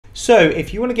So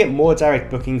if you want to get more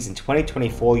direct bookings in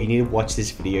 2024, you need to watch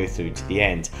this video through to the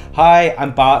end. Hi,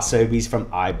 I'm Bart Sobies from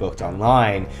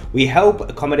iBooked.Online. We help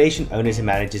accommodation owners and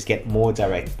managers get more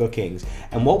direct bookings.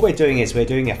 And what we're doing is we're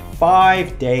doing a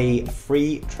 5-day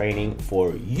free training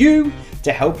for you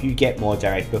to help you get more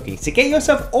direct bookings, to get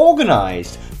yourself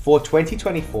organized for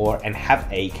 2024 and have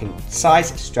a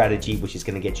concise strategy which is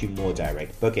going to get you more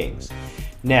direct bookings.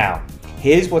 Now,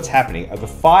 here's what's happening. Over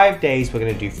 5 days, we're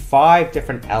going to do 5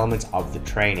 different elements of the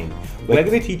training. We're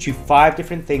going to teach you 5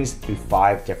 different things through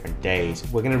 5 different days.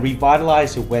 We're going to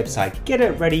revitalize your website, get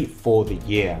it ready for the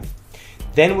year.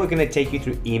 Then we're going to take you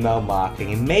through email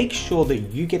marketing and make sure that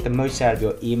you get the most out of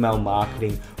your email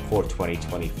marketing for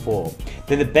 2024.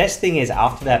 Then the best thing is,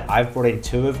 after that, I've brought in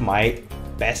 2 of my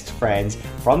best friends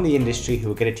from the industry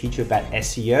who are going to teach you about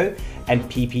SEO and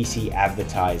PPC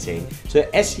advertising. So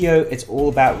SEO, it's all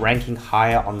about ranking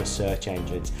higher on the search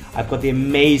engines. I've got the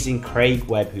amazing Craig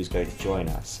Webb who's going to join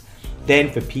us. Then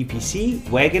for PPC,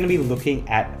 we're going to be looking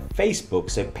at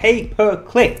Facebook, so pay per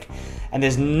click. And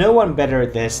there's no one better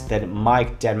at this than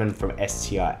Mike Denman from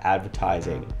STI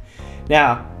Advertising.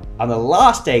 Now, on the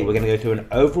last day, we're going to go through an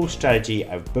overall strategy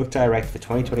of Book Direct for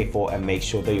 2024 and make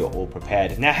sure that you're all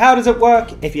prepared. Now, how does it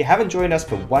work? If you haven't joined us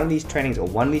for one of these trainings or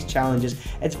one of these challenges,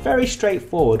 it's very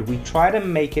straightforward. We try to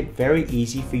make it very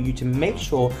easy for you to make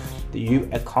sure that you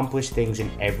accomplish things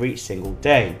in every single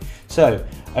day. So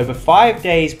over 5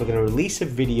 days, we're going to release a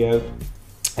video.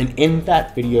 And in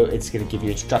that video, it's going to give you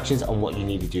instructions on what you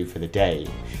need to do for the day.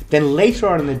 Then later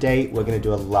on in the day, we're going to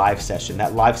do a live session.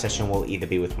 That live session will either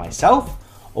be with myself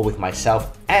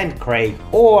and Craig,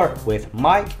 or with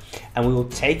Mike, and we will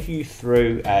take you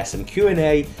through some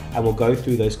Q&A, and we'll go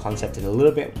through those concepts in a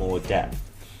little bit more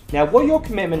depth. Now, what your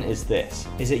commitment is this,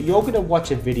 is that you're going to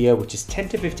watch a video which is 10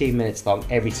 to 15 minutes long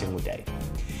every single day.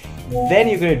 Then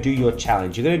you're going to do your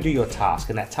challenge, you're going to do your task,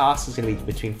 and that task is going to be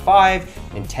between 5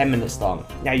 and 10 minutes long.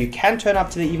 Now, you can turn up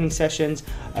to the evening sessions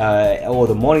or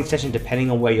the morning session depending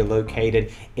on where you're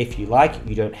located if you like.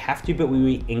 You don't have to, but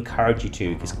we encourage you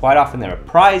to, because quite often there are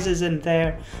prizes in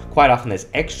there. Quite often there's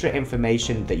extra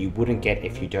information that you wouldn't get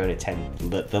if you don't attend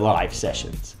the live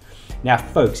sessions. Now,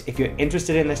 folks, if you're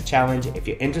interested in this challenge, if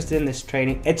you're interested in this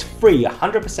training, it's free,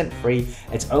 100% free.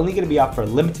 It's only going to be up for a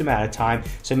limited amount of time.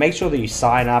 So make sure that you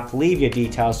sign up, leave your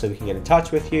details so we can get in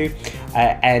touch with you.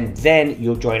 And then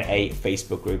you'll join a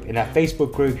Facebook group. In that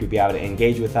Facebook group, you'll be able to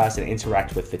engage with us and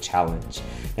interact with the challenge.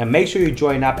 Now, make sure you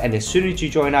join up. And as soon as you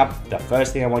join up, the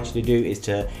first thing I want you to do is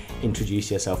to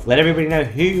introduce yourself. Let everybody know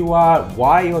who you are,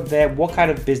 why you're there, what kind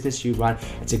of business you run.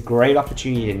 It's a great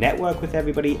opportunity to network with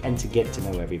everybody and to get to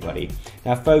know everybody.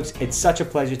 Now, folks, it's such a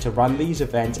pleasure to run these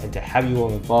events and to have you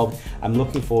all involved. I'm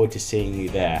looking forward to seeing you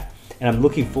there. And I'm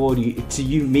looking forward to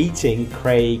you meeting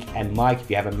Craig and Mike if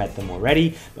you haven't met them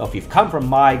already. Or if you've come from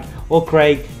Mike or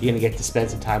Craig, you're going to get to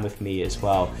spend some time with me as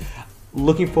well.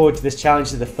 Looking forward to this challenge.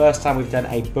 This is the first time we've done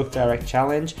a Book Direct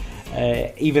challenge.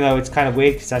 Even though it's kind of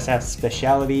weird because that's our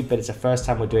speciality, but it's the first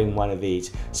time we're doing one of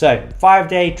these. So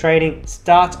 5-day training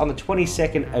starts on the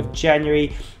 22nd of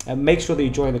January. Make sure that you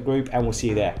join the group and we'll see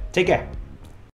you there. Take care.